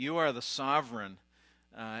You are the sovereign.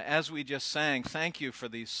 As we just sang, thank you for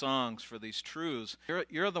these songs, for these truths.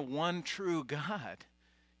 You're the one true God.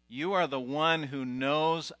 You are the one who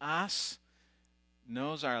knows us,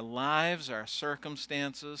 knows our lives, our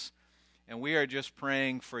circumstances, and we are just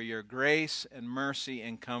praying for your grace and mercy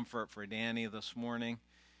and comfort for Danny this morning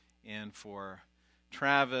and for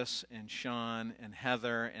Travis and Sean and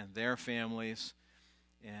Heather and their families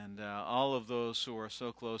and all of those who are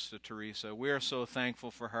so close to Teresa. We are so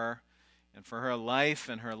thankful for her and for her life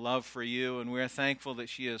and her love for you, and we are thankful that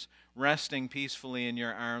she is resting peacefully in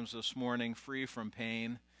your arms this morning, free from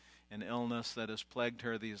pain and illness that has plagued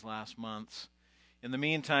her these last months. In the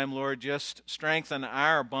meantime, Lord, just strengthen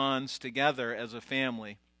our bonds together as a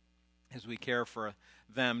family as we care for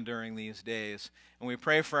them during these days. And we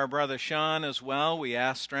pray for our brother Sean as well. We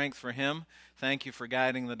ask strength for him. Thank you for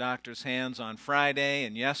guiding the doctor's hands on Friday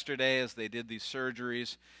and yesterday as they did these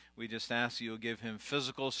surgeries. We just ask you will give him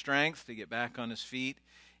physical strength to get back on his feet,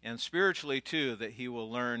 and spiritually too, that he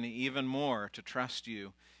will learn even more to trust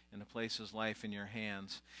you and to place his life in your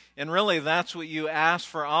hands. And really, that's what you ask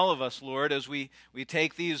for all of us, Lord, as we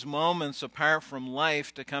take these moments apart from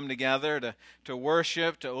life to come together, to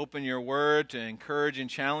worship, to open your word, to encourage and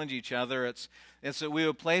challenge each other. It's that we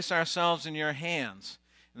would place ourselves in your hands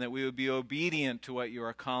and that we would be obedient to what you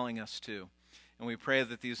are calling us to. And we pray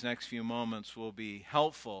that these next few moments will be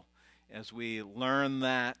helpful as we learn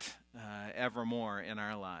that evermore in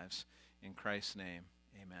our lives. In Christ's name,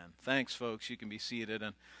 amen. Thanks, folks. You can be seated.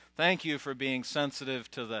 And thank you for being sensitive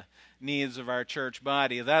to the needs of our church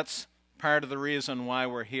body. That's part of the reason why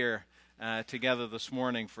we're here together this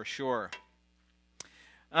morning, for sure.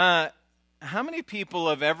 How many people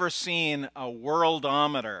have ever seen a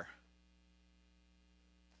worldometer?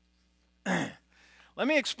 Let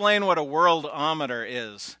me explain what a worldometer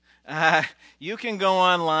is. You can go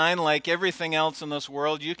online like everything else in this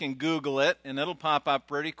world. You can Google it, and it'll pop up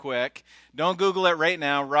pretty quick. Don't Google it right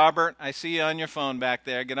now. Robert, I see you on your phone back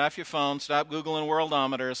there. Get off your phone. Stop Googling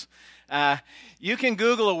worldometers. You can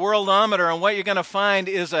Google a worldometer, and what you're going to find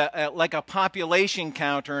is like a population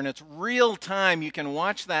counter, and it's real time. You can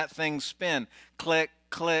watch that thing spin. Click,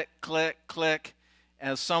 click, click, click.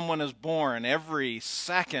 As someone is born, every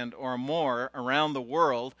second or more around the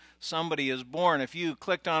world, somebody is born. If you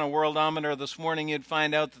clicked on a worldometer this morning, you'd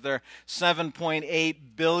find out that there are 7.8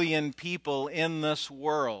 billion people in this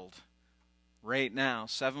world right now.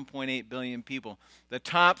 7.8 billion people. The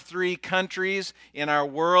top 3 countries in our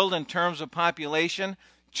world in terms of population: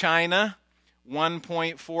 China,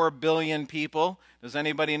 1.4 billion people. Does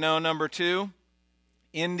anybody know number 2?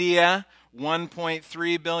 India,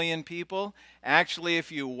 1.3 billion people. Actually,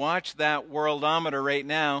 if you watch that worldometer right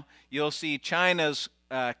now, you'll see China's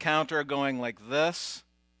counter going like this,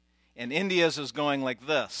 and India's is going like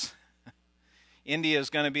this. India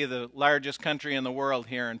is going to be the largest country in the world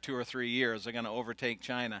here in 2 or 3 years. They're going to overtake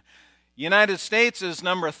China. United States is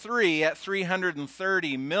number 3 at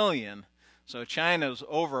 330 million. So China is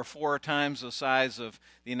over 4 times the size of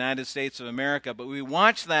the United States of America. But we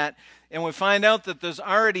watch that, and we find out that there's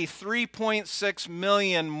already 3.6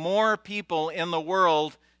 million more people in the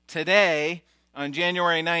world today on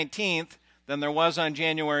January 19th than there was on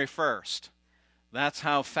January 1st. That's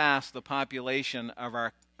how fast the population of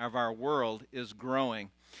our world is growing.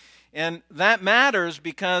 And that matters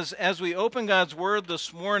because as we open God's Word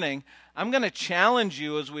this morning, I'm going to challenge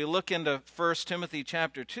you as we look into 1 Timothy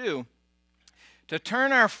chapter 2 to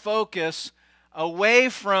turn our focus away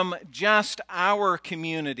from just our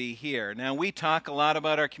community here. Now, we talk a lot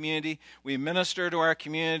about our community. We minister to our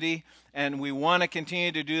community, and we want to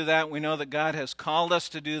continue to do that. We know that God has called us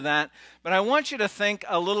to do that. But I want you to think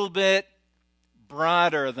a little bit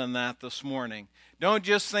broader than that this morning. Don't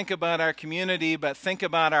just think about our community, but think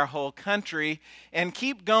about our whole country, and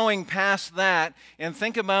keep going past that and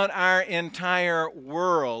think about our entire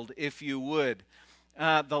world, if you would.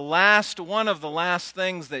 One of the last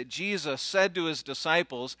things that Jesus said to his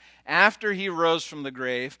disciples after he rose from the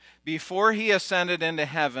grave, before he ascended into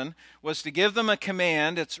heaven, was to give them a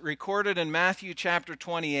command. It's recorded in Matthew chapter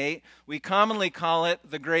 28. We commonly call it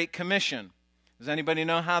the Great Commission. Does anybody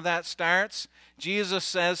know how that starts? Jesus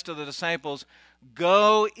says to the disciples,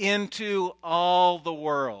 "Go into all the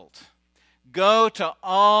world. Go to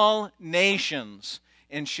all nations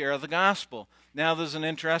and share the gospel." Now, there's an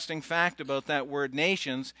interesting fact about that word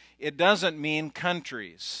nations. It doesn't mean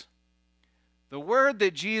countries. The word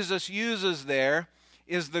that Jesus uses there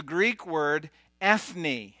is the Greek word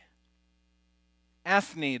ethne.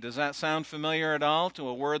 Ethne, does that sound familiar at all to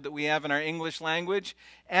a word that we have in our English language?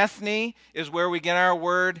 Ethne is where we get our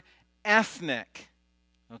word ethnic.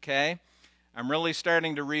 Okay? I'm really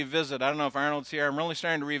starting to revisit, I don't know if Arnold's here, I'm really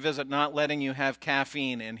starting to revisit not letting you have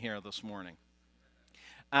caffeine in here this morning.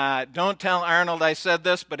 Don't tell Arnold I said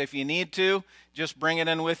this, but if you need to, just bring it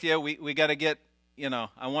in with you. We got to get,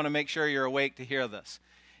 I want to make sure you're awake to hear this.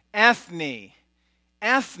 Ethnic.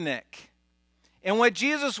 And what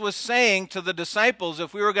Jesus was saying to the disciples,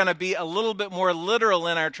 if we were going to be a little bit more literal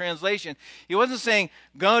in our translation, he wasn't saying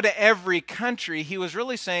go to every country. He was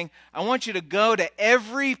really saying, I want you to go to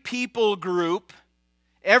every people group,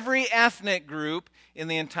 every ethnic group in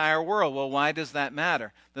the entire world. Well, why does that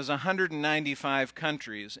matter? There's 195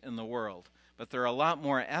 countries in the world, but there are a lot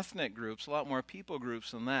more ethnic groups, a lot more people groups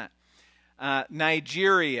than that.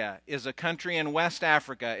 Nigeria is a country in West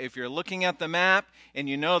Africa. If you're looking at the map and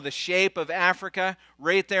you know the shape of Africa,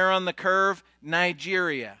 right there on the curve,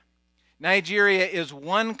 Nigeria. Nigeria is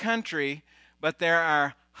one country, but there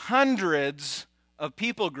are hundreds of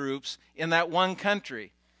people groups in that one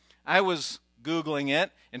country. I was Googling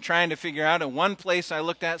it and trying to figure out, and one place I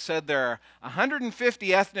looked at said there are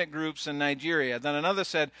 150 ethnic groups in Nigeria. Then another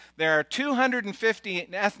said there are 250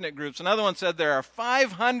 ethnic groups. Another one said there are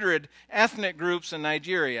 500 ethnic groups in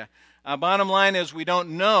Nigeria. Bottom line is we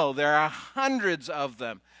don't know. There are hundreds of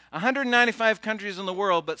them. 195 countries in the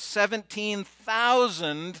world, but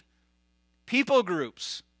 17,000 people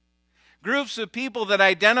groups. Groups of people that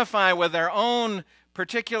identify with their own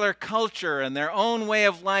particular culture and their own way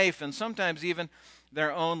of life, and sometimes even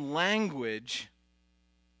their own language.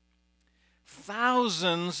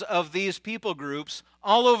 Thousands of these people groups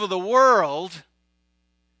all over the world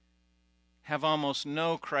have almost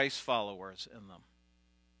no Christ followers in them.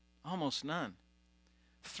 Almost none.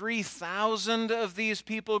 3,000 of these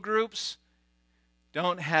people groups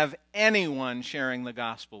don't have anyone sharing the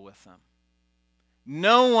gospel with them.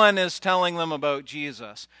 No one is telling them about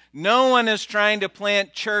Jesus. No one is trying to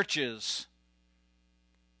plant churches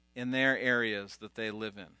in their areas that they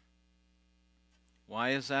live in.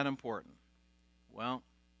 Why is that important? Well,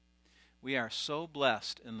 we are so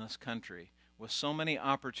blessed in this country with so many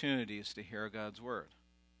opportunities to hear God's word.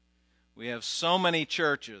 We have so many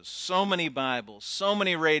churches, so many Bibles, so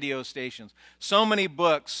many radio stations, so many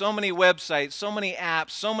books, so many websites, so many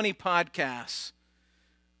apps, so many podcasts.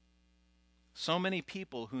 So many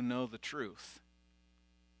people who know the truth.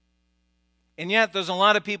 And yet there's a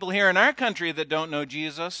lot of people here in our country that don't know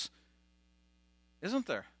Jesus, isn't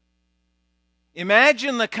there?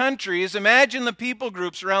 Imagine the countries, imagine the people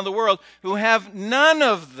groups around the world who have none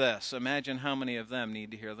of this. Imagine how many of them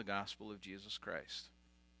need to hear the gospel of Jesus Christ.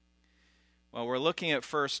 Well, we're looking at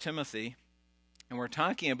 1 Timothy, and we're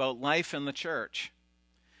talking about life in the church.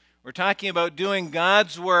 We're talking about doing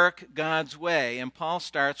God's work God's way, and Paul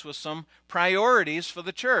starts with some priorities for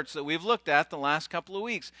the church that we've looked at the last couple of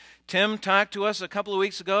weeks. Tim talked to us a couple of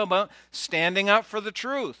weeks ago about standing up for the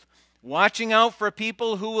truth, watching out for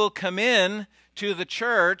people who will come in to the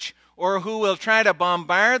church or who will try to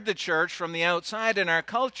bombard the church from the outside in our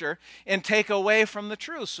culture and take away from the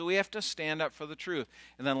truth. So we have to stand up for the truth.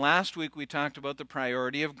 And then last week we talked about the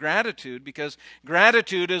priority of gratitude, because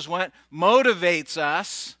gratitude is what motivates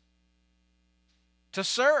us to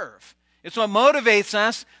serve. It's what motivates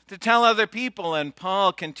us to tell other people. And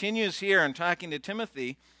Paul continues here in talking to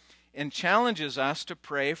Timothy and challenges us to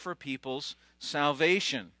pray for people's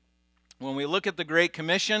salvation. When we look at the Great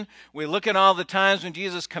Commission, we look at all the times when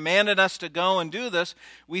Jesus commanded us to go and do this,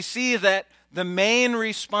 we see that the main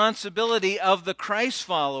responsibility of the Christ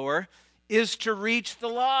follower is to reach the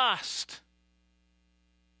lost.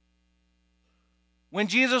 When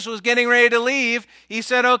Jesus was getting ready to leave, he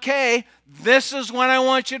said, okay, this is what I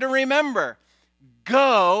want you to remember.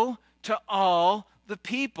 Go to all the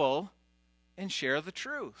people and share the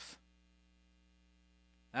truth.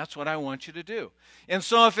 That's what I want you to do. And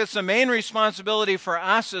so if it's the main responsibility for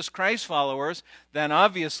us as Christ followers, then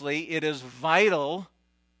obviously it is vital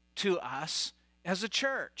to us as a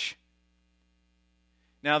church.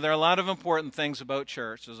 Now, there are a lot of important things about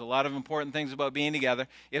church. There's a lot of important things about being together.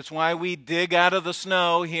 It's why we dig out of the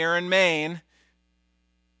snow here in Maine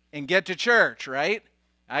and get to church, right?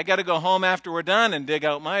 I got to go home after we're done and dig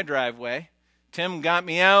out my driveway. Tim got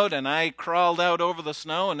me out, and I crawled out over the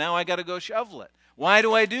snow, and now I got to go shovel it. Why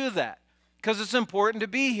do I do that? Because it's important to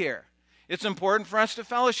be here. It's important for us to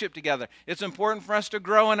fellowship together. It's important for us to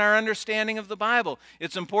grow in our understanding of the Bible.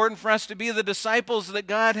 It's important for us to be the disciples that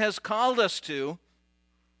God has called us to.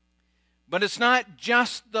 But it's not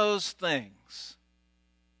just those things.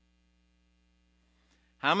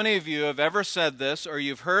 How many of you have ever said this, or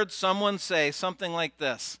you've heard someone say something like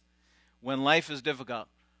this when life is difficult?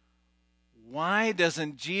 Why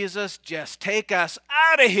doesn't Jesus just take us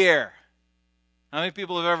out of here? How many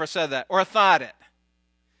people have ever said that or thought it?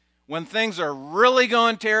 when things are really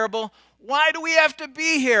going terrible, why do we have to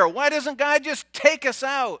be here? Why doesn't God just take us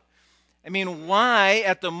out? I mean, why,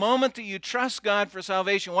 at the moment that you trust God for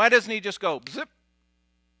salvation, why doesn't He just go, zip,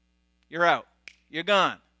 you're out, you're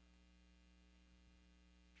gone?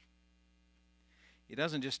 He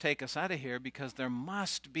doesn't just take us out of here because there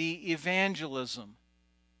must be evangelism.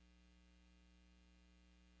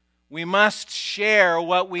 We must share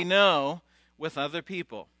what we know with other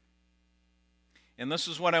people. And this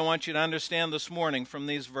is what I want you to understand this morning from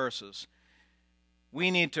these verses.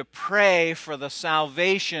 We need to pray for the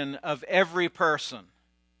salvation of every person,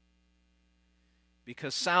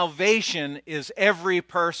 because salvation is every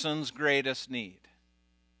person's greatest need.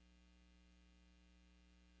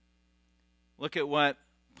 Look at what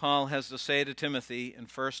Paul has to say to Timothy in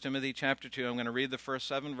 1 Timothy chapter 2. I'm going to read the first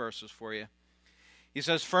 7 verses for you. He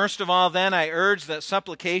says, "First of all, then, I urge that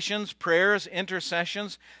supplications, prayers,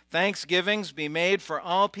 intercessions, thanksgivings be made for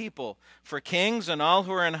all people, for kings and all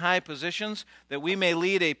who are in high positions, that we may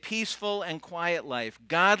lead a peaceful and quiet life,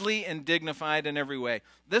 godly and dignified in every way.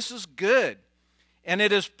 This is good, and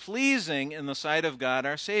it is pleasing in the sight of God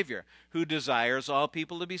our Savior, who desires all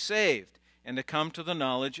people to be saved and to come to the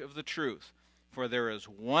knowledge of the truth. For there is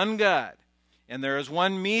one God, and there is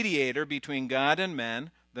one mediator between God and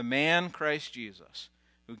men, the man Christ Jesus,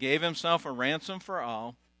 who gave himself a ransom for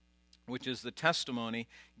all, which is the testimony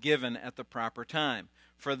given at the proper time.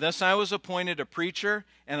 For this I was appointed a preacher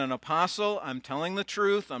and an apostle. I'm telling the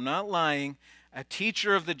truth, I'm not lying, a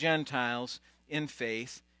teacher of the Gentiles in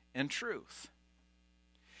faith and truth."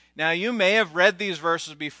 Now, you may have read these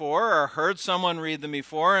verses before or heard someone read them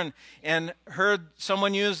before and heard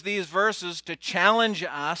someone use these verses to challenge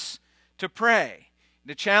us to pray,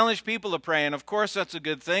 to challenge people to pray. And of course, that's a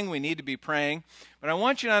good thing. We need to be praying. But I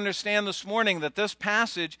want you to understand this morning that this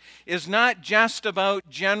passage is not just about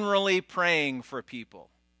generally praying for people.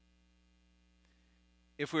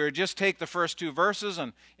 If we were just take the first 2 verses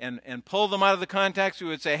and pull them out of the context, we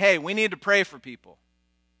would say, hey, we need to pray for people.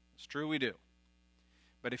 It's true, we do.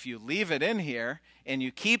 But if you leave it in here and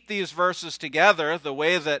you keep these verses together the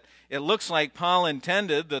way that it looks like Paul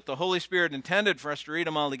intended, that the Holy Spirit intended for us to read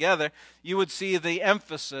them all together, you would see the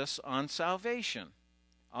emphasis on salvation.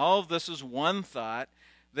 All of this is one thought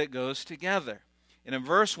that goes together. And in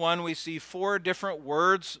verse 1, we see 4 different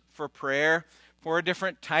words for prayer, 4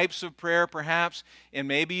 different types of prayer perhaps. And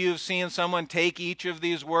maybe you've seen someone take each of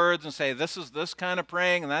these words and say, this is this kind of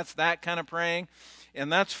praying and that's that kind of praying.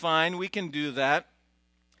 And that's fine, we can do that.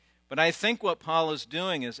 But I think what Paul is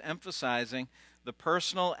doing is emphasizing the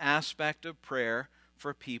personal aspect of prayer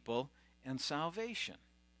for people and salvation.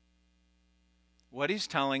 What he's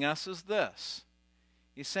telling us is this.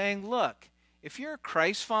 He's saying, look, if you're a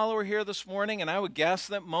Christ follower here this morning, and I would guess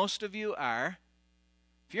that most of you are,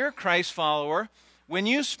 if you're a Christ follower, when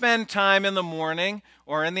you spend time in the morning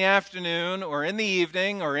or in the afternoon or in the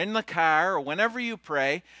evening or in the car or whenever you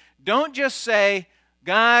pray, don't just say,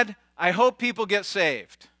 God, I hope people get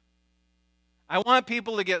saved. I want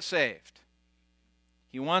people to get saved.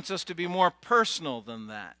 He wants us to be more personal than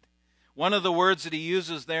that. One of the words that he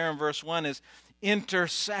uses there in verse 1 is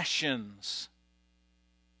intercessions.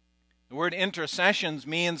 The word intercessions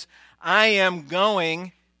means I am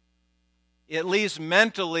going, at least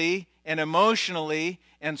mentally and emotionally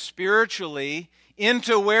and spiritually,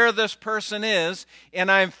 into where this person is, and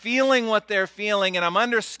I'm feeling what they're feeling, and I'm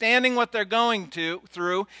understanding what they're going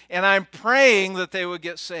through, and I'm praying that they would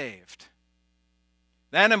get saved.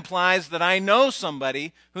 That implies that I know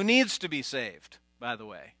somebody who needs to be saved, by the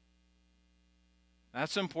way.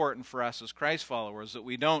 That's important for us as Christ followers, that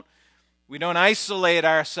we don't isolate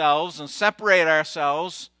ourselves and separate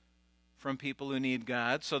ourselves from people who need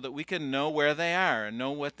God so that we can know where they are and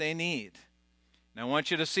know what they need. And I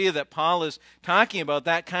want you to see that Paul is talking about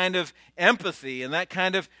that kind of empathy and that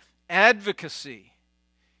kind of advocacy.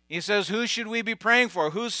 He says, who should we be praying for?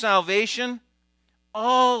 Whose salvation?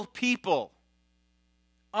 All people.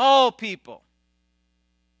 All people.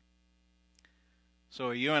 So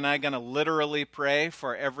are you and I going to literally pray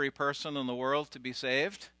for every person in the world to be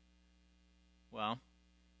saved? Well,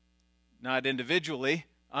 not individually,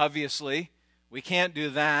 obviously. We can't do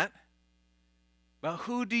that. But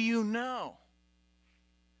who do you know?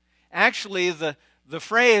 Actually, the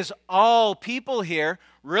phrase all people here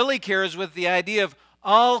really carries with the idea of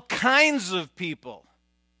all kinds of people.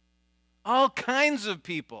 All kinds of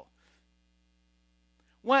people.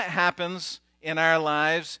 What happens in our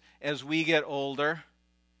lives as we get older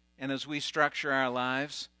and as we structure our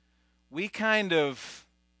lives? We kind of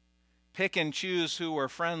pick and choose who we're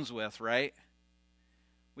friends with, right?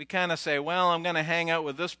 We kind of say, well, I'm going to hang out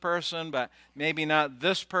with this person, but maybe not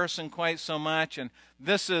this person quite so much. And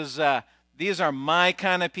these are my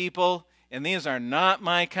kind of people, and these are not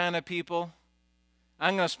my kind of people.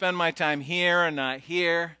 I'm going to spend my time here and not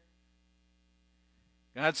here.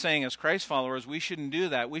 God's saying as Christ followers, we shouldn't do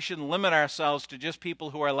that. We shouldn't limit ourselves to just people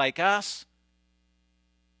who are like us.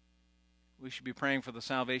 We should be praying for the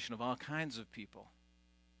salvation of all kinds of people,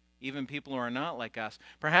 even people who are not like us,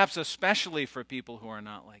 perhaps especially for people who are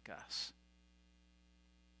not like us.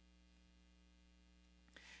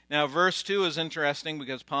 Now, verse 2 is interesting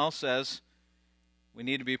because Paul says we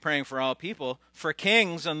need to be praying for all people, for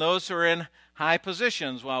kings and those who are in high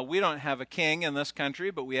positions. Well, we don't have a king in this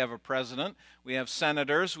country, but we have a president, we have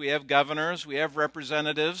senators, we have governors, we have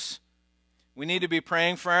representatives. We need to be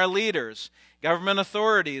praying for our leaders, government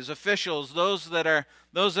authorities, officials, those that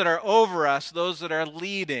are over us, those that are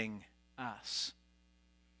leading us.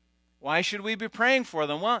 Why should we be praying for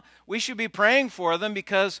them? Well, we should be praying for them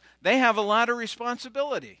because they have a lot of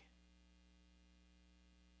responsibility.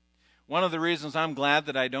 One of the reasons I'm glad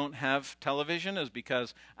that I don't have television is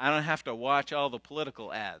because I don't have to watch all the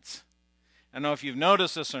political ads. I don't know if you've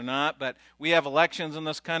noticed this or not, but we have elections in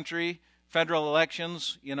this country, federal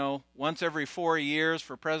elections, once every 4 years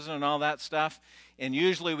for president and all that stuff. And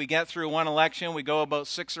usually we get through one election, we go about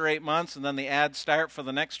 6 or 8 months, and then the ads start for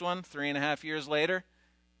the next one, 3.5 years later.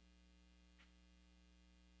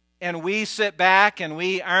 And we sit back and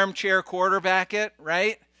we armchair quarterback it,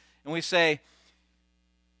 right? And we say,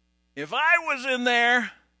 if I was in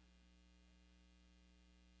there,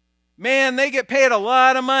 man, they get paid a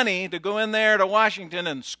lot of money to go in there to Washington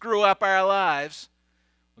and screw up our lives.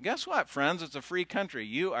 Well, guess what, friends? It's a free country.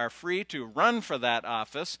 You are free to run for that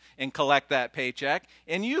office and collect that paycheck,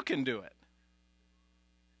 and you can do it.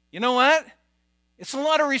 You know what? It's a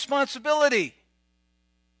lot of responsibility.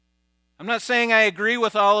 I'm not saying I agree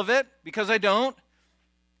with all of it, because I don't,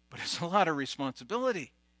 but it's a lot of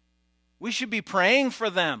responsibility. We should be praying for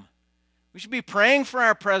them. We should be praying for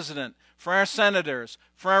our president, for our senators,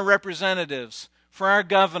 for our representatives, for our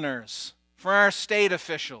governors, for our state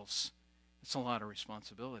officials. It's a lot of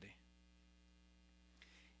responsibility.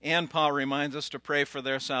 And Paul reminds us to pray for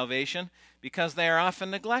their salvation because they are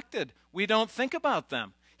often neglected. We don't think about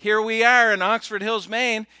them. Here we are in Oxford Hills,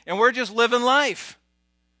 Maine, and we're just living life.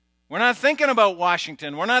 We're not thinking about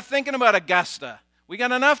Washington. We're not thinking about Augusta. We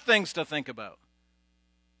got enough things to think about.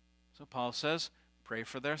 So Paul says, pray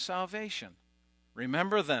for their salvation.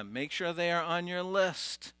 Remember them. Make sure they are on your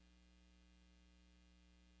list.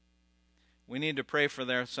 We need to pray for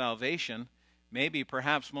their salvation, maybe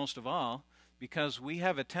perhaps most of all, because we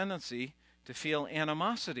have a tendency to feel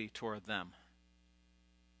animosity toward them.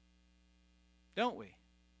 Don't we?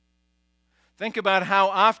 Think about how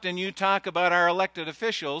often you talk about our elected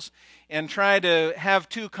officials and try to have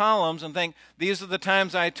two columns and think, these are the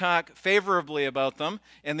times I talk favorably about them,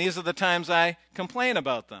 and these are the times I complain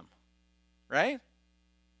about them. Right?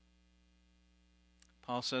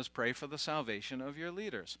 Paul says, pray for the salvation of your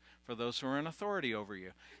leaders, for those who are in authority over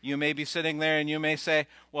you. You may be sitting there and you may say,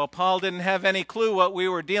 well, Paul didn't have any clue what we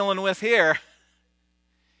were dealing with here.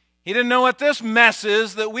 He didn't know what this mess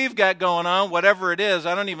is that we've got going on, whatever it is.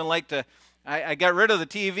 I don't even like to... I got rid of the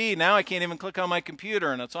TV. Now I can't even click on my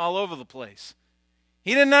computer, and it's all over the place.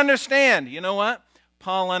 He didn't understand. You know what?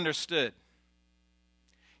 Paul understood.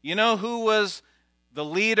 You know who was the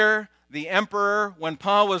leader, the emperor, when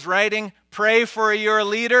Paul was writing, pray for your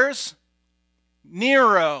leaders?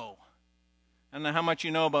 Nero. I don't know how much you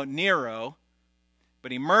know about Nero,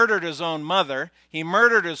 but he murdered his own mother. He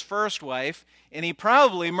murdered his first wife, and he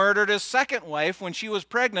probably murdered his second wife when she was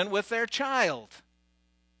pregnant with their child.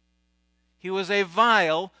 He was a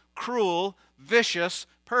vile, cruel, vicious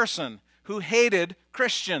person who hated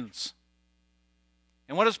Christians.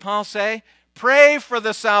 And what does Paul say? Pray for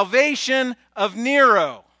the salvation of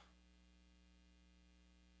Nero.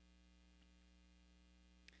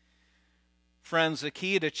 Friends, the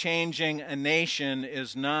key to changing a nation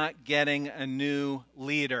is not getting a new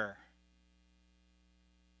leader.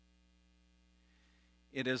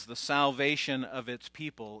 It is the salvation of its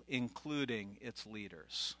people, including its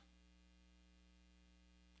leaders.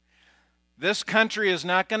 This country is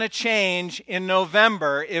not going to change in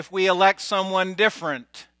November if we elect someone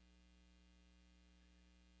different.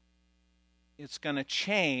 It's going to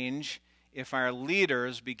change if our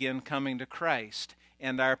leaders begin coming to Christ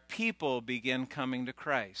and our people begin coming to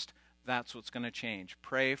Christ. That's what's going to change.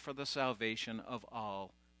 Pray for the salvation of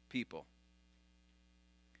all people.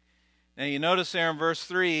 Now you notice there in verse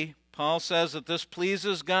 3, Paul says that this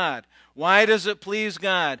pleases God. Why does it please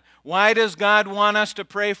God? Why does God want us to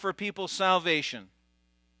pray for people's salvation?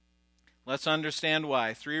 Let's understand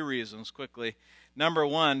why. 3 reasons quickly. Number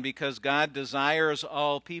 1, because God desires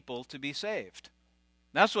all people to be saved.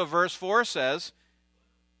 That's what verse 4 says.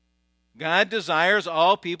 God desires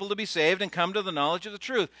all people to be saved and come to the knowledge of the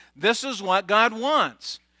truth. This is what God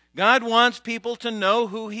wants. God wants people to know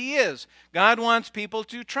who He is. God wants people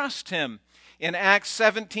to trust Him. In Acts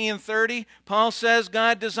 17:30, Paul says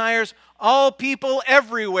God desires all people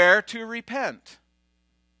everywhere to repent.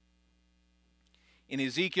 In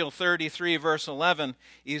Ezekiel 33, verse 11,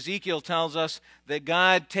 Ezekiel tells us that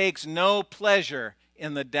God takes no pleasure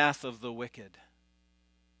in the death of the wicked.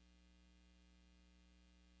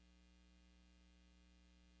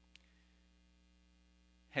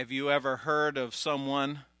 Have you ever heard of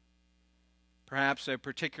someone, perhaps a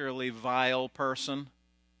particularly vile person,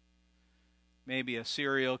 maybe a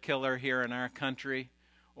serial killer here in our country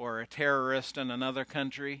or a terrorist in another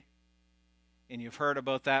country, and you've heard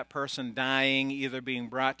about that person dying, either being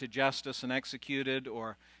brought to justice and executed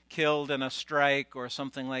or killed in a strike or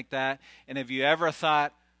something like that, and have you ever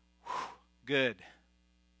thought, good,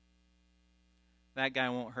 that guy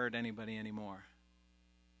won't hurt anybody anymore?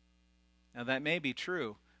 Now that may be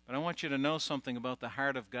true, but I want you to know something about the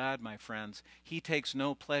heart of God, my friends. He takes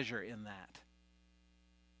no pleasure in that.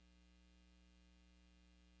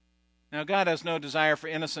 Now, God has no desire for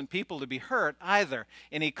innocent people to be hurt either,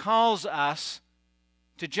 and He calls us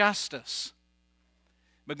to justice.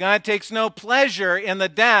 But God takes no pleasure in the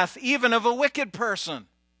death even of a wicked person.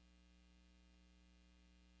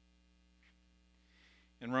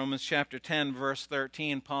 In Romans chapter 10, verse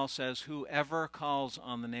 13, Paul says, "Whoever calls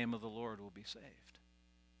on the name of the Lord will be saved."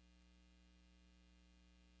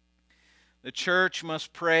 The church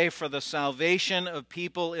must pray for the salvation of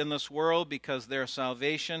people in this world because their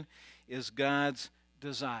salvation is God's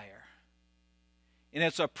desire. And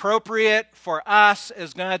it's appropriate for us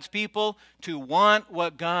as God's people to want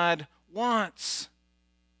what God wants.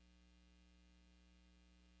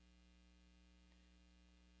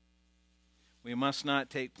 We must not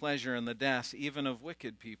take pleasure in the death, even of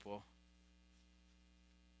wicked people.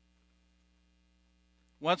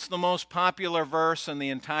 What's the most popular verse in the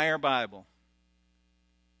entire Bible?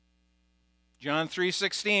 John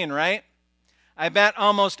 3:16, right? I bet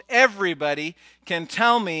almost everybody can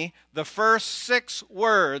tell me the first 6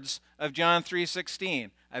 words of John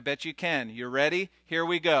 3:16. I bet you can. You ready? Here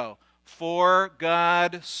we go. For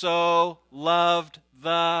God so loved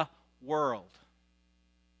the world.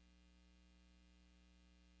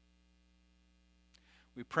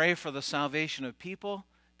 We pray for the salvation of people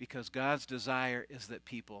because God's desire is that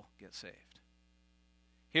people get saved.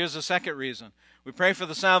 Here's the second reason. We pray for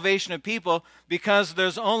the salvation of people because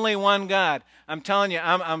there's only one God. I'm telling you,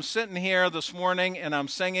 I'm sitting here this morning and I'm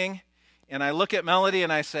singing, and I look at Melody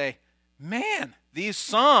and I say, man, these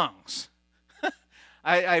songs.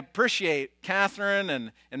 I appreciate Catherine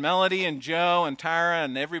and Melody and Joe and Tara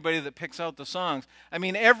and everybody that picks out the songs. I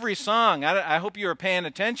mean, every song, I hope you were paying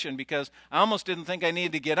attention because I almost didn't think I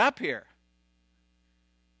needed to get up here.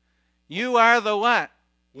 You are the what?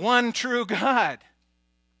 One true God.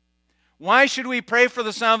 Why should we pray for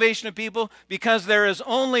the salvation of people? Because there is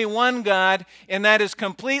only one God, and that is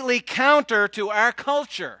completely counter to our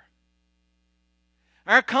culture.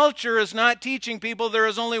 Our culture is not teaching people there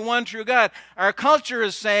is only one true God. Our culture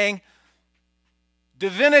is saying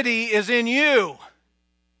divinity is in you.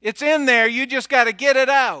 It's in there. You just got to get it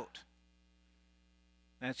out.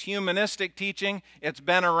 That's humanistic teaching. It's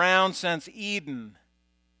been around since Eden.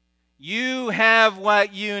 You have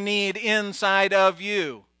what you need inside of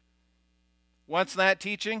you. What's that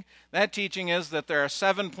teaching? That teaching is that there are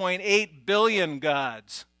 7.8 billion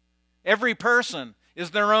gods. Every person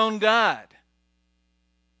is their own God.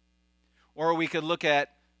 Or we could look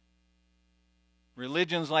at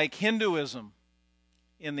religions like Hinduism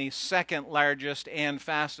in the second largest and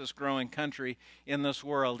fastest growing country in this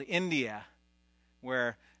world, India,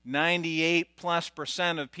 where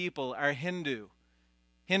 98+% of people are Hindu.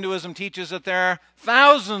 Hinduism teaches that there are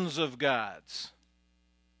thousands of gods.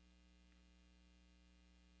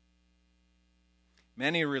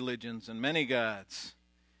 Many religions and many gods.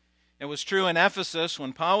 It was true in Ephesus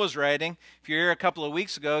when Paul was writing. If you're here a couple of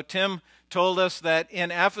weeks ago, Tim told us that in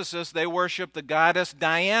Ephesus they worshiped the goddess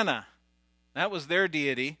Diana. That was their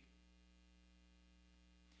deity.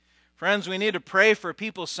 Friends, we need to pray for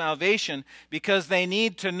people's salvation because they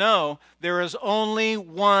need to know there is only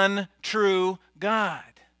one true God.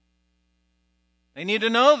 They need to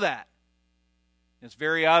know that. It's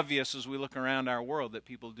very obvious as we look around our world that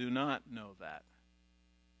people do not know that.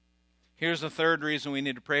 Here's the third reason we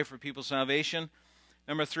need to pray for people's salvation.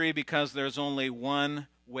 Number 3, because there's only one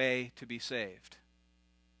way to be saved.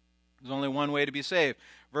 There's only one way to be saved.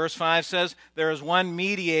 Verse 5 says, there is one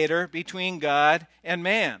mediator between God and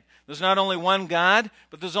man. There's not only one God,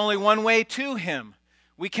 but there's only one way to Him.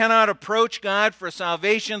 We cannot approach God for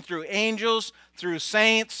salvation through angels, through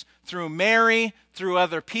saints, through Mary, through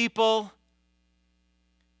other people.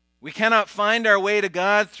 We cannot find our way to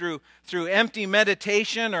God through empty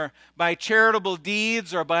meditation or by charitable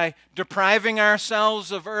deeds or by depriving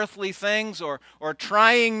ourselves of earthly things or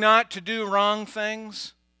trying not to do wrong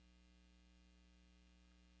things.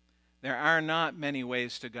 There are not many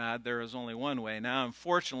ways to God. There is only one way. Now,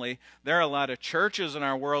 unfortunately, there are a lot of churches in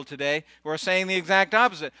our world today who are saying the exact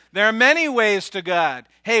opposite. There are many ways to God.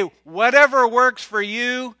 Hey, whatever works for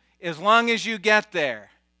you, as long as you get there.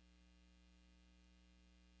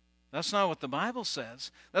 That's not what the Bible says.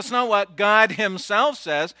 That's not what God Himself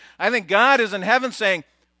says. I think God is in heaven saying,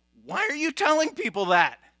 why are you telling people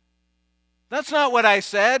that? That's not what I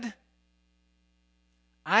said.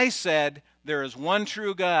 I said there is one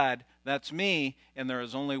true God, that's me, and there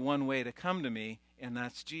is only one way to come to me, and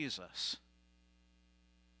that's Jesus.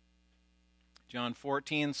 John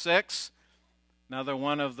 14:6, another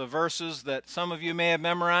one of the verses that some of you may have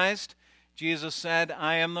memorized. Jesus said,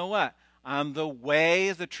 I am the what? I'm the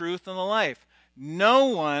way, the truth, and the life. No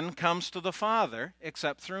one comes to the Father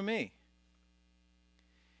except through me.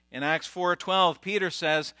 In Acts 4:12, Peter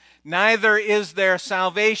says, neither is there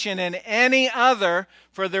salvation in any other,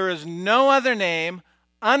 for there is no other name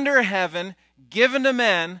under heaven given to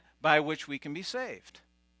men by which we can be saved.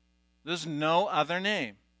 There's no other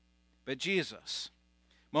name but Jesus.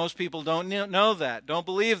 Most people don't know that, don't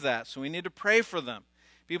believe that, so we need to pray for them.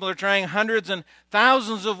 People are trying hundreds and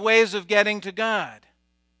thousands of ways of getting to God.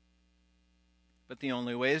 But the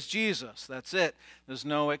only way is Jesus. That's it. There's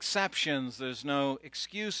no exceptions. There's no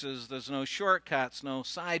excuses. There's no shortcuts, no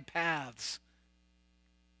side paths.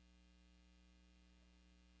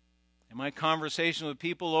 In my conversation with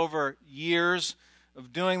people over years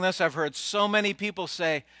of doing this, I've heard so many people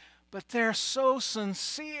say, but they're so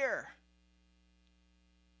sincere.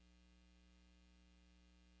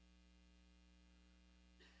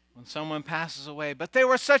 When someone passes away, but they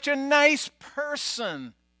were such a nice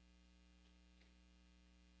person.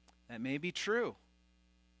 That may be true.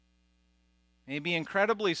 May be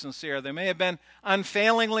incredibly sincere. They may have been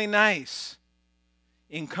unfailingly nice,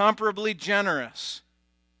 incomparably generous.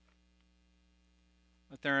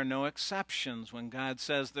 But there are no exceptions. When God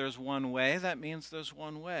says there's one way, that means there's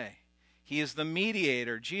one way. He is the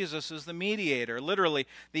mediator. Jesus is the mediator, literally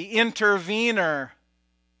the intervener.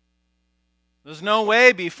 There's no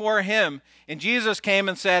way before Him. And Jesus came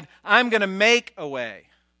and said, I'm going to make a way.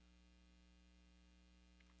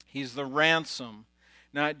 He's the ransom.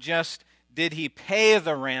 Not just did He pay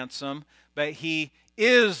the ransom, but He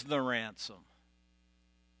is the ransom.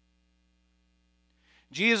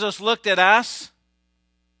 Jesus looked at us.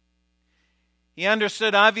 He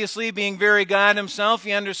understood, obviously, being very God Himself,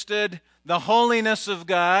 He understood the holiness of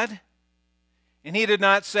God. And He did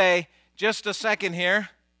not say, just a second here,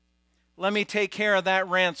 let me take care of that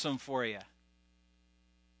ransom for you.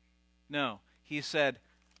 No, He said,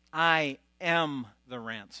 I am the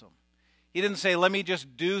ransom. He didn't say, let me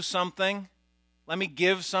just do something. Let me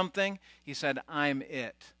give something. He said, I'm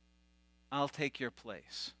it. I'll take your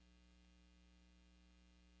place.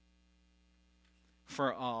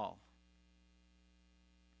 For all.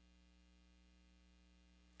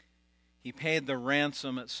 He paid the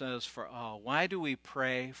ransom, it says, for all. Why do we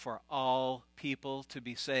pray for all people to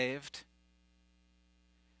be saved?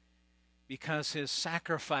 Because His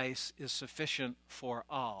sacrifice is sufficient for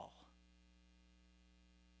all.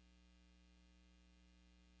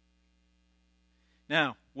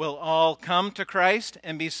 Now, will all come to Christ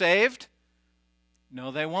and be saved?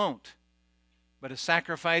 No, they won't. But His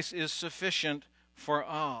sacrifice is sufficient for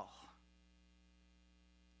all.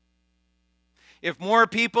 If more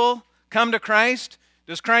people come to Christ,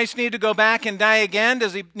 does Christ need to go back and die again?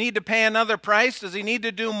 Does He need to pay another price? Does He need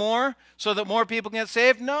to do more so that more people can get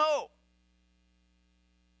saved? No.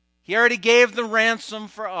 He already gave the ransom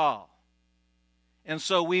for all. And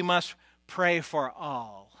so we must pray for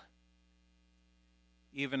all,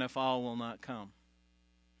 even if all will not come.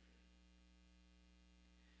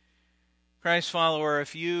 Christ follower,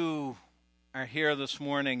 if you are here this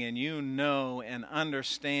morning and you know and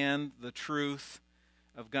understand the truth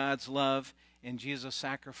of God's love and Jesus'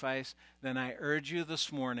 sacrifice, then I urge you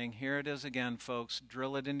this morning, here it is again, folks,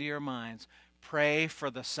 drill it into your minds. Pray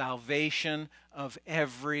for the salvation of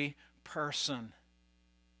every person.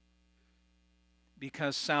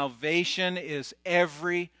 Because salvation is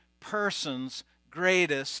every person's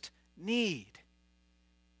greatest need.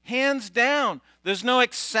 Hands down. There's no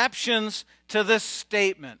exceptions to this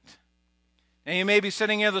statement. And you may be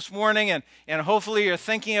sitting here this morning and hopefully you're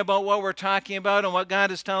thinking about what we're talking about and what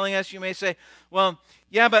God is telling us. You may say, well,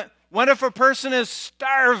 yeah, but what if a person is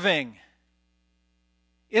starving?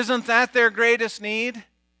 Isn't that their greatest need?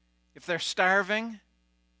 If they're starving?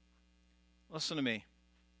 Listen to me.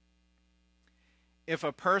 If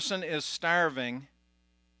a person is starving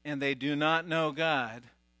and they do not know God,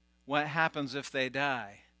 what happens if they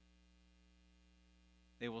die?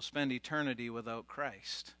 They will spend eternity without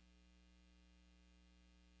Christ.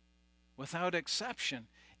 Without exception,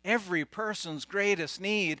 every person's greatest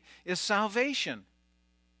need is salvation.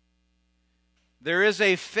 There is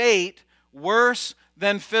a fate worse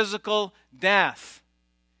than physical death.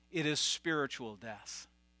 It is spiritual death.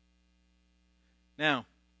 Now,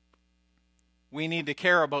 we need to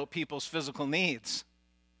care about people's physical needs.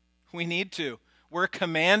 We need to. We're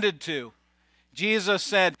commanded to. Jesus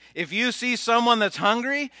said, if you see someone that's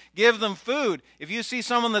hungry, give them food. If you see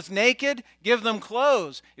someone that's naked, give them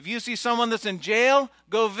clothes. If you see someone that's in jail,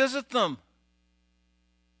 go visit them.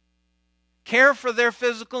 Care for their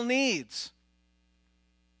physical needs.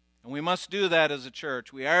 And we must do that as a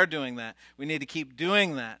church. We are doing that. We need to keep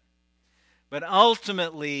doing that. But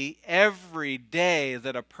ultimately, every day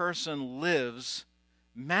that a person lives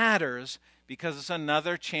matters because it's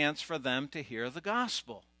another chance for them to hear the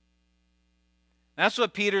gospel. That's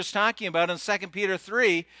what Peter's talking about in 2 Peter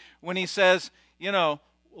 3 when he says, a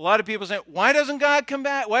lot of people say, why doesn't God come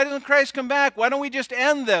back? Why doesn't Christ come back? Why don't we just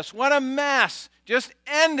end this? What a mess. Just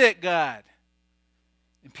end it, God.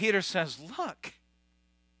 And Peter says, look,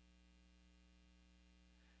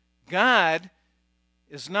 God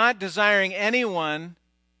is not desiring anyone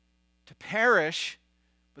to perish,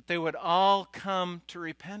 but they would all come to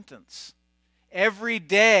repentance. Every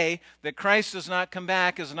day that Christ does not come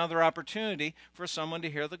back is another opportunity for someone to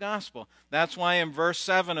hear the gospel. That's why in verse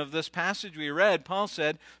 7 of this passage we read, Paul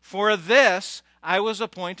said, for this I was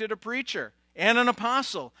appointed a preacher and an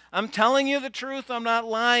apostle. I'm telling you the truth. I'm not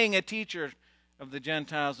lying, a teacher of the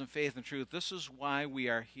Gentiles in faith and truth. This is why we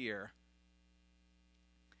are here.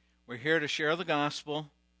 We're here to share the gospel.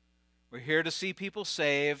 We're here to see people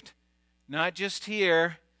saved, not just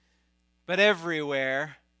here, but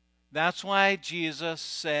everywhere. That's why Jesus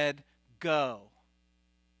said, go.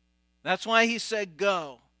 That's why he said,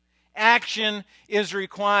 go. Action is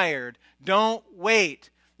required. Don't wait.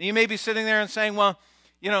 You may be sitting there and saying, well,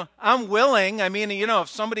 I'm willing. If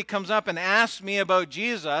somebody comes up and asks me about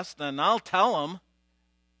Jesus, then I'll tell them.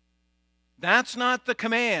 That's not the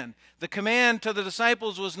command. The command to the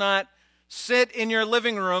disciples was not sit in your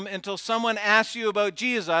living room until someone asks you about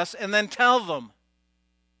Jesus and then tell them.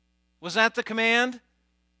 Was that the command?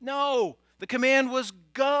 No. The command was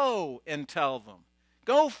go and tell them.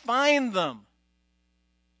 Go find them.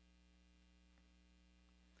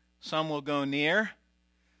 Some will go near.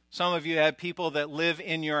 Some of you have people that live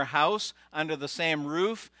in your house under the same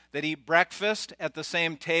roof, that eat breakfast at the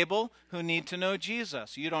same table, who need to know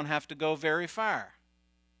Jesus. You don't have to go very far.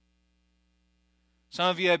 Some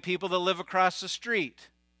of you have people that live across the street,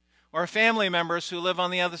 or family members who live on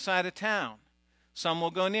the other side of town. Some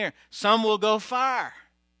will go near. Some will go far.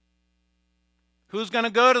 Who's going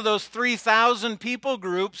to go to those 3,000 people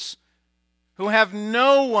groups who have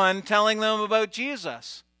no one telling them about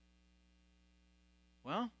Jesus?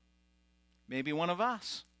 Well, maybe one of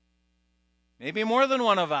us. Maybe more than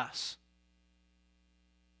one of us.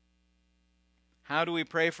 How do we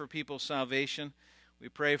pray for people's salvation? We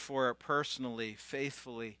pray for it personally,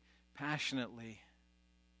 faithfully, passionately.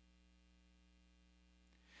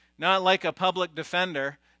 Not like a public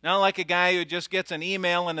defender. Not like a guy who just gets an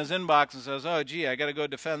email in his inbox and says, oh, gee, I got to go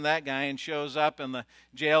defend that guy, and shows up in the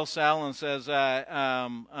jail cell and says,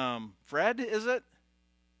 Fred, is it?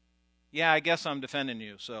 Yeah, I guess I'm defending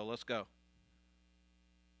you, so let's go.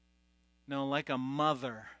 No, like a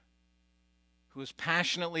mother who is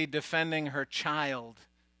passionately defending her child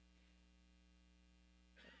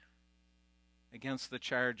against the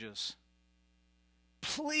charges.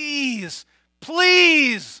 Please,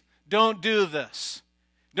 please don't do this.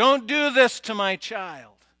 Don't do this to my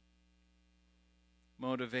child.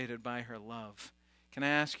 Motivated by her love. Can I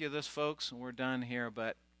ask you this, folks? And we're done here,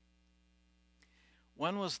 but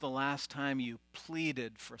when was the last time you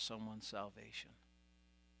pleaded for someone's salvation?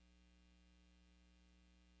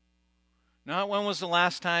 Not when was the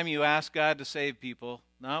last time you asked God to save people.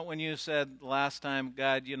 Not when you said the last time,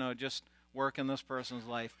 God, just work in this person's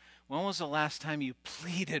life. When was the last time you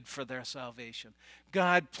pleaded for their salvation?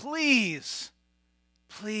 God, please,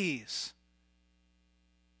 please.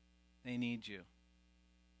 They need you.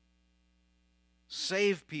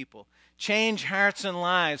 Save people. Change hearts and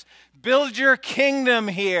lives. Build your kingdom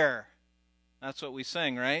here. That's what we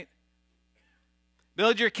sing, right?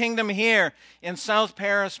 Build your kingdom here in South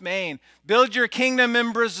Paris, Maine. Build your kingdom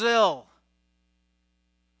in Brazil.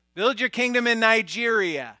 Build your kingdom in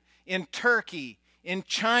Nigeria, in Turkey, in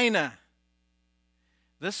China.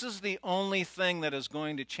 This is the only thing that is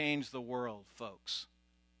going to change the world, folks.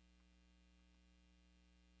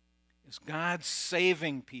 Is God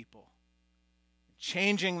saving people,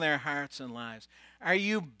 changing their hearts and lives. Are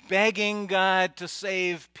you begging God to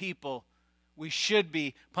save people? We should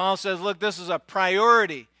be. Paul says, look, this is a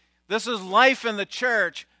priority. This is life in the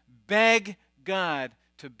church. Beg God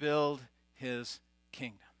to build his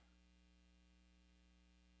kingdom.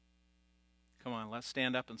 Come on, let's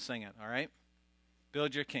stand up and sing it, all right?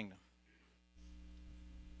 Build your kingdom.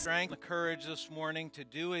 Strength and the courage this morning to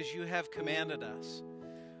do as you have commanded us.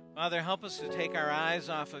 Father, help us to take our eyes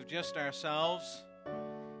off of just ourselves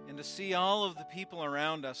and to see all of the people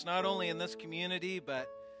around us, not only in this community, but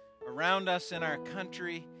around us in our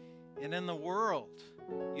country and in the world.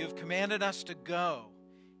 You have commanded us to go,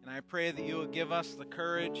 and I pray that you will give us the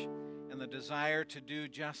courage and the desire to do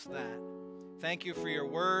just that. Thank you for your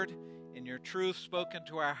word and your truth spoken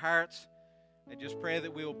to our hearts. I just pray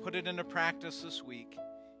that we will put it into practice this week.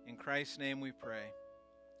 In Christ's name we pray.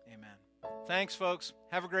 Amen. Thanks, folks.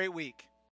 Have a great week.